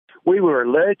We were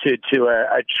alerted to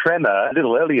a tremor a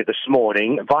little earlier this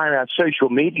morning via our social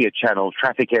media channel,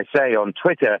 Traffic SA on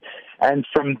Twitter. And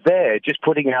from there, just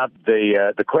putting out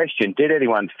the question, did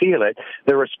anyone feel it?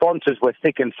 The responses were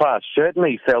thick and fast.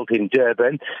 Certainly felt in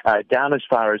Durban, down as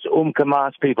far as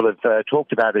Umkomaas. People have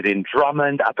talked about it in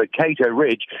Drummond, Upper Cato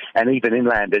Ridge, and even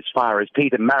inland as far as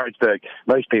Pietermaritzburg.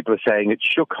 Most people are saying it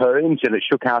shook homes and it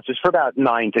shook houses for about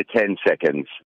 9 to 10 seconds.